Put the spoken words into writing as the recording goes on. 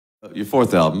Your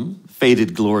fourth album,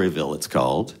 Faded Gloryville, it's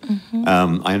called.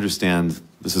 I understand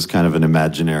this is kind of an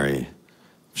imaginary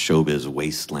showbiz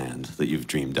wasteland that you've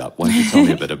dreamed up. Why don't you tell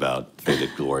me a bit about Faded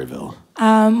Gloryville?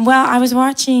 Well, I was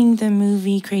watching the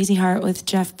movie Crazy Heart with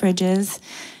Jeff Bridges,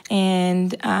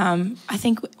 and I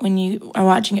think when you are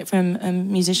watching it from a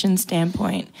musician's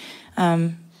standpoint,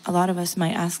 a lot of us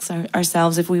might ask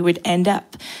ourselves if we would end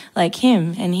up like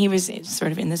him. And he was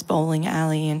sort of in this bowling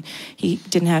alley, and he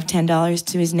didn't have $10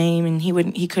 to his name, and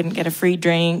he couldn't get a free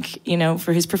drink, you know,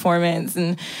 for his performance,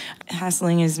 and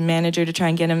hassling his manager to try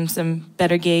and get him some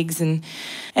better gigs. And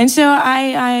so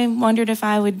I wondered if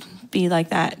I would be like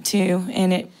that too.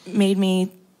 And it made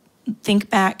me think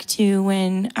back to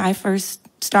when I first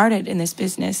started in this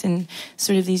business, and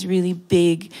sort of these really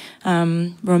big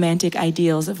romantic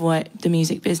ideals of what the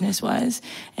music business was,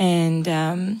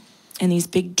 and these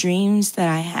big dreams that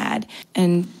I had,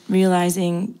 and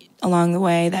realizing along the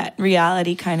way that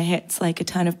reality kind of hits like a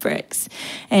ton of bricks,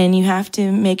 and you have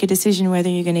to make a decision whether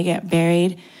you're going to get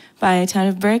buried by a ton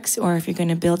of bricks or if you're going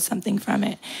to build something from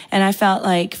it. And I felt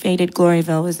like Faded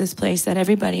Gloryville was this place that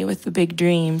everybody with the big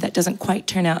dream that doesn't quite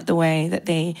turn out the way that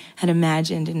they had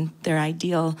imagined in their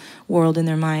ideal world in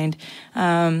their mind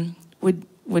would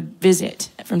visit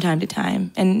from time to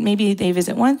time. And maybe they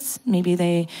visit once, maybe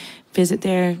they visit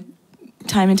there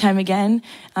time and time again,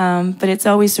 but it's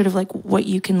always sort of like what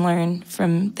you can learn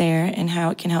from there and how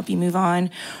it can help you move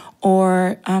on.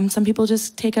 Or some people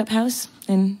just take up house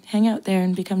and hang out there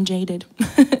and become jaded.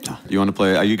 You want to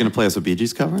play? Are you going to play us a Bee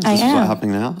Gees cover? Is I this am. what's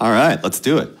happening now? All right, let's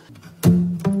do it.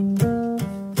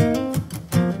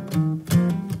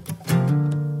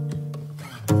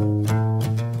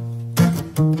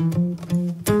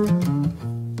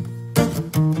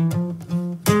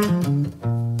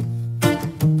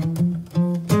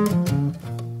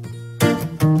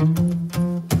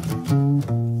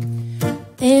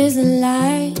 There's a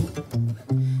light,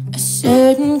 a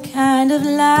certain kind of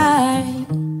light.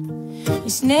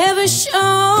 It's never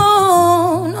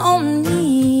shone on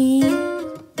me.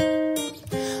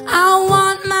 I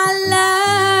want my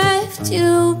life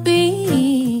to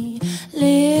be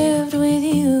lived with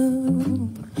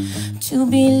you, to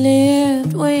be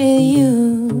lived with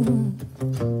you.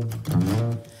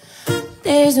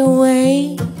 There's a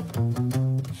way,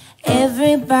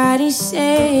 everybody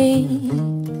say,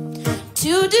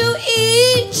 to do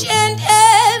each and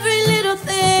every little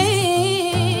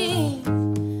thing.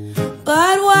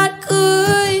 But what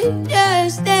good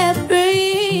does that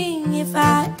bring if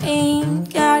I ain't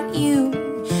got you?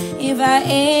 If I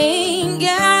ain't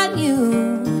got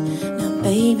you? Now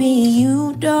baby,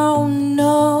 you don't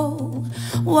know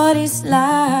what it's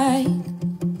like.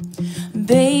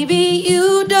 Baby,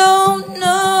 you don't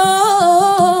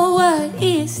know what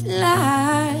it's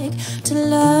like to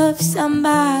love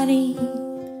somebody,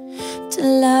 to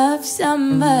love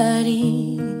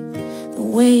somebody the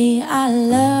way I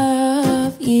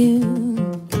love you.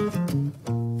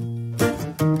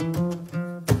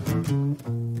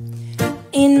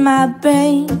 In my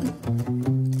brain,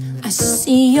 I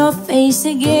see your face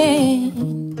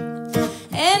again,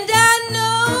 and I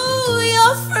know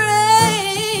your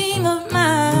frame of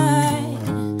mind.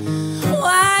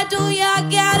 Why do ya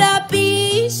gotta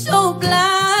be so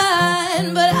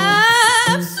blind? But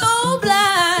I'm so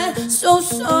blind, so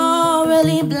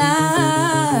sorely blind.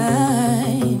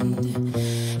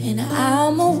 And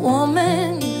I'm a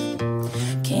woman,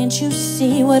 can't you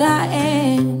see what I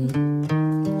am?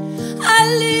 I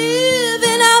live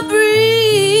and I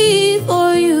breathe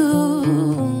for you.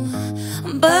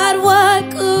 But what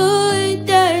good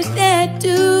does that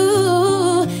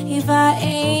do if I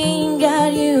ain't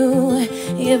got you?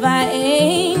 If I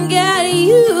ain't got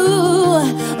you?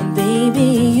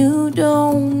 Baby, you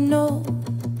don't know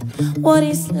what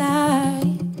it's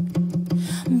like.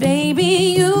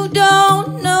 Baby, you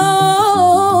don't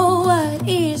know what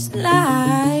it's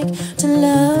like to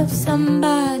love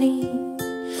somebody,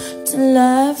 to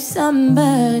love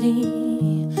somebody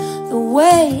the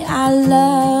way I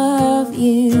love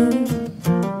you.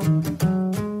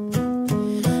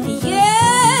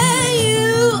 Yeah,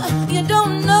 you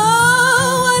don't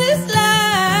know what it's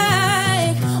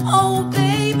like. Oh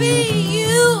baby,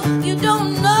 you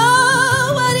don't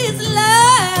know what it's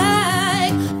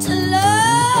like to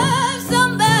love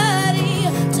somebody,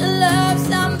 to love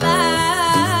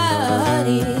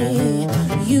somebody.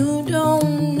 You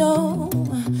don't know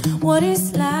what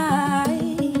it's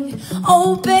like.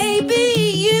 Oh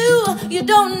baby, you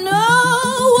don't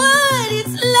know what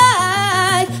it's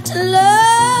like to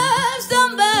love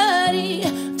somebody,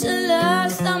 to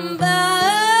love somebody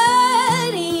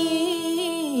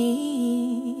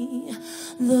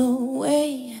the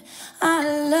way I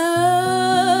love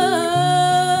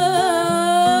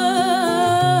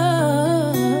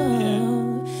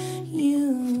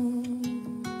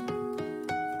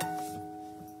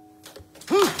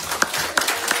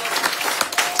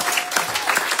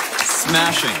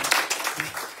smashing.